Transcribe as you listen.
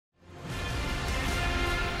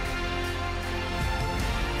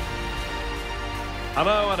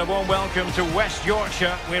Hello and a warm welcome to West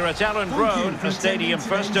Yorkshire. We're at Ellen Road, a stadium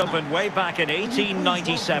first opened way back in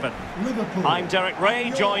 1897. I'm Derek Ray,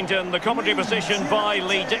 joined in the commentary position by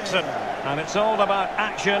Lee Dixon. And it's all about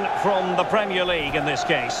action from the Premier League in this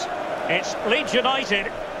case. It's Leeds United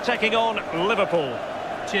taking on Liverpool.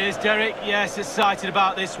 Cheers, Derek. Yes, excited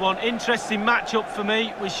about this one. Interesting matchup for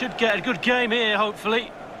me. We should get a good game here, hopefully.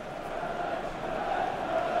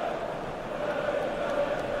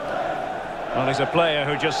 Well, he's a player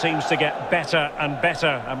who just seems to get better and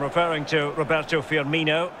better. I'm referring to Roberto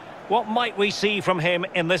Firmino. What might we see from him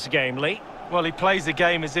in this game, Lee? Well, he plays the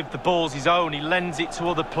game as if the ball's his own. He lends it to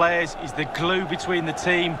other players. He's the glue between the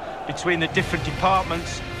team, between the different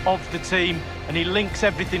departments of the team, and he links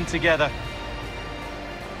everything together.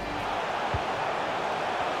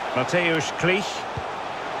 Mateusz Klich.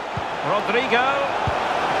 Rodrigo.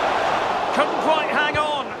 Couldn't quite hang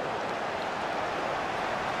on.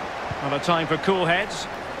 Well, a time for cool heads.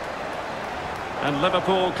 And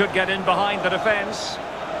Liverpool could get in behind the defence.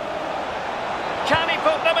 Can he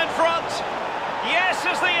put them in front? Yes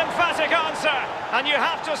is the emphatic answer. And you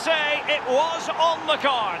have to say it was on the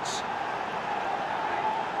cards.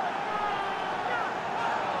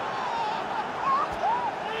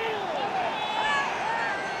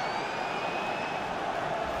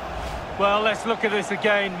 Well, let's look at this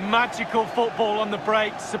again. Magical football on the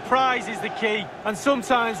break. Surprise is the key. And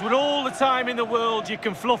sometimes, with all the time in the world, you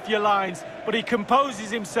can fluff your lines. But he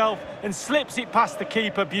composes himself and slips it past the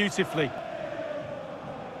keeper beautifully.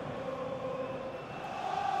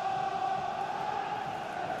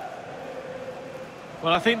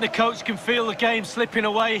 Well, I think the coach can feel the game slipping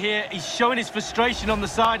away here. He's showing his frustration on the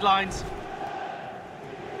sidelines.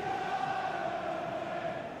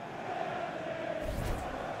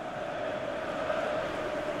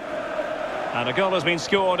 And a goal has been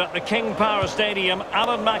scored at the King Power Stadium.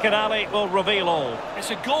 Alan McInally will reveal all.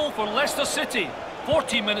 It's a goal for Leicester City.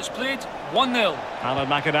 14 minutes played, 1-0. Alan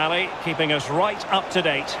McInally keeping us right up to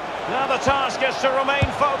date. Now the task is to remain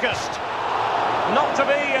focused. Not to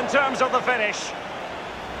be in terms of the finish.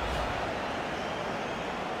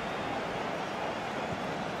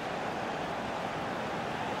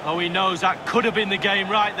 Oh, he knows that could have been the game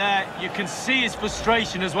right there. You can see his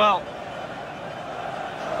frustration as well.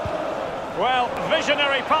 Well,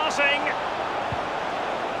 visionary passing.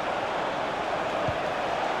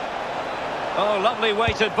 Oh, lovely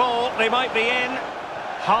weighted ball. They might be in.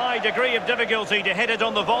 High degree of difficulty to hit it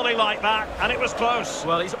on the volley like that, and it was close.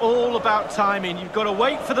 Well, it's all about timing. You've got to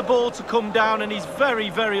wait for the ball to come down, and he's very,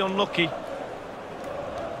 very unlucky.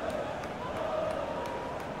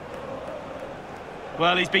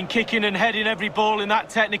 Well, he's been kicking and heading every ball in that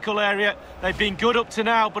technical area. They've been good up to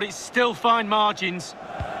now, but it's still fine margins.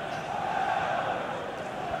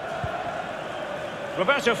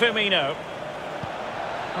 Roberto Firmino.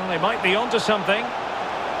 Well, they might be onto something.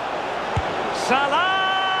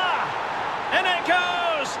 Salah! In it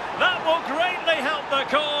goes! That will greatly help the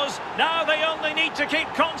cause. Now they only need to keep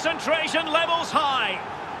concentration levels high.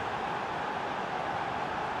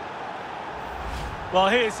 Well,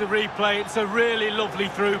 here's the replay. It's a really lovely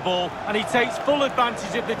through ball, and he takes full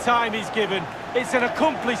advantage of the time he's given. It's an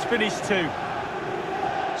accomplished finish too.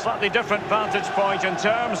 Slightly different vantage point in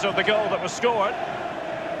terms of the goal that was scored.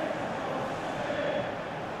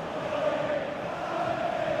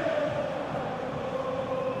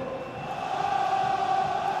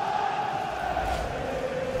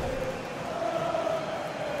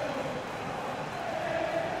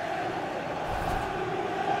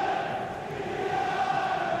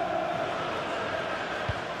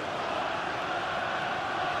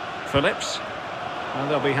 Phillips, and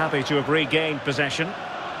they'll be happy to have regained possession.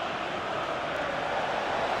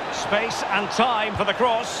 Space and time for the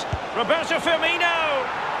cross. Roberto Firmino,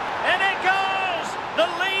 in it goes! The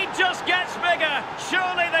lead just gets bigger.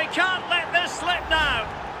 Surely they can't let this slip now.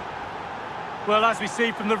 Well, as we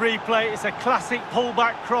see from the replay, it's a classic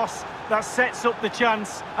pullback cross that sets up the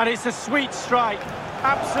chance, and it's a sweet strike.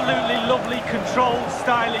 Absolutely lovely, controlled,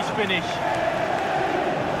 stylish finish.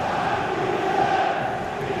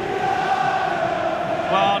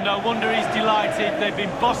 Well, no wonder he's delighted. They've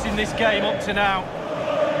been bossing this game up to now.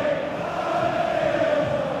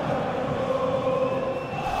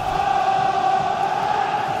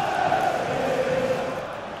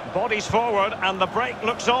 Bodies forward and the break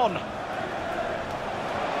looks on.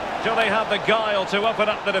 Do they have the guile to open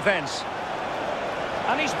up the defence?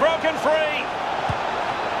 And he's broken free.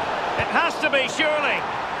 It has to be, surely.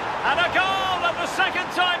 And a goal at the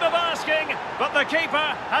second time of asking, but the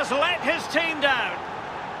keeper has let his team down.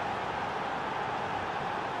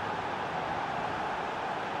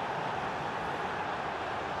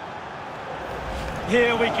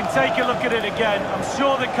 Here we can take a look at it again. I'm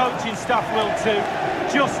sure the coaching staff will too.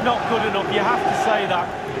 Just not good enough, you have to say that.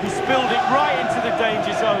 He spilled it right into the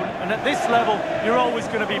danger zone, and at this level, you're always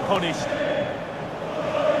going to be punished.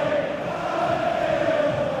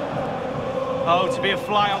 Oh, to be a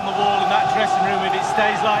fly on the wall in that dressing room if it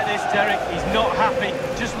stays like this, Derek. He's not happy.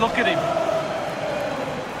 Just look at him.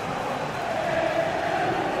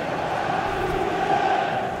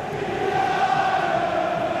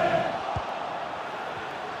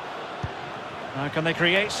 Now can they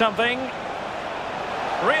create something?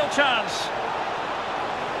 Real chance.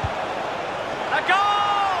 A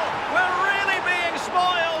goal! We're really being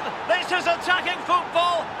spoiled. This is attacking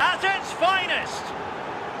football at its finest.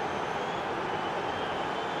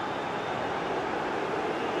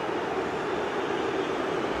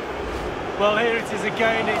 Well, here it is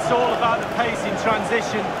again. It's all about the pace in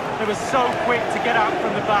transition. They were so quick to get out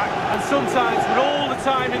from the back. And sometimes, with all the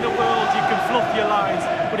time in the world, you can fluff your lines.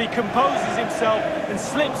 But he composes himself and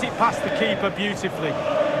slips it past the keeper beautifully.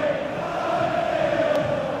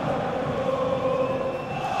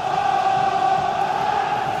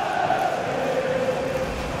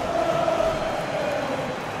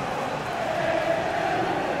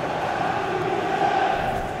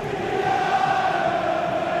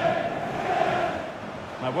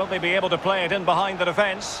 Now, will they be able to play it in behind the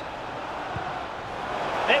defence?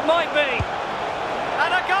 It might be.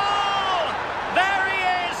 And a goal! There he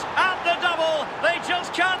is at the double. They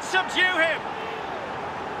just can't subdue him.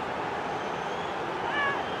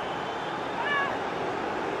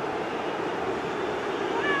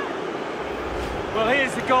 Well,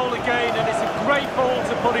 here's the goal again, and it's a great ball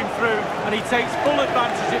to put him through, and he takes full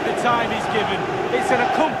advantage of the time he's given. It's an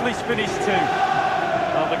accomplished finish too.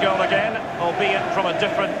 Well, the goal again, albeit from a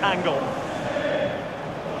different angle.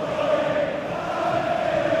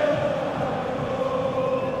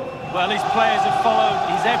 Well, his players have followed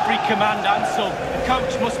his every command and some. The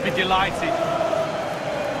coach must be delighted.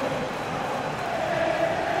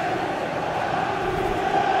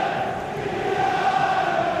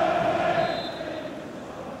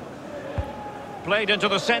 Played into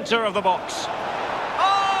the centre of the box.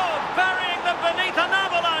 Oh, burying them beneath an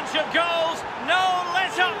avalanche of goals. No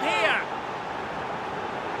let up here.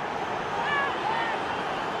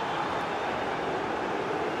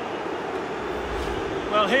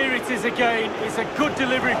 Well, here it is again. It's a good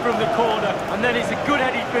delivery from the corner, and then it's a good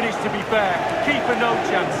headed finish, to be fair. Keeper no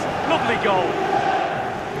chance. Lovely goal.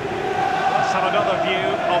 Let's have another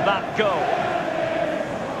view of that goal.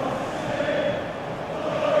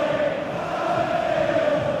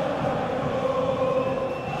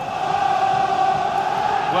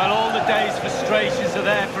 Well, all the day's frustrations are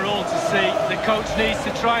there for all to see. The coach needs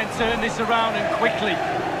to try and turn this around, and quickly.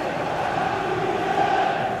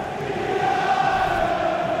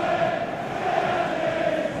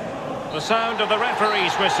 The sound of the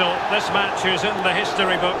referee's whistle. This match is in the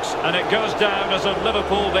history books, and it goes down as a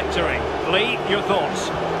Liverpool victory. Lee, your thoughts?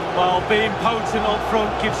 Well, being potent up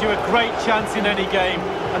front gives you a great chance in any game,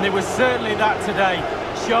 and there was certainly that today.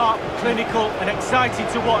 Sharp, clinical, and exciting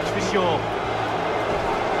to watch for sure.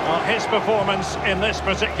 Well, his performance in this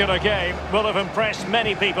particular game will have impressed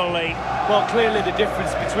many people, Lee. Well, clearly the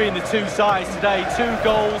difference between the two sides today. 2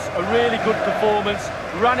 goals, a really good performance,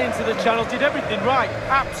 ran into the channel, did everything right.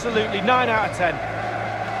 Absolutely, 9 out of 10.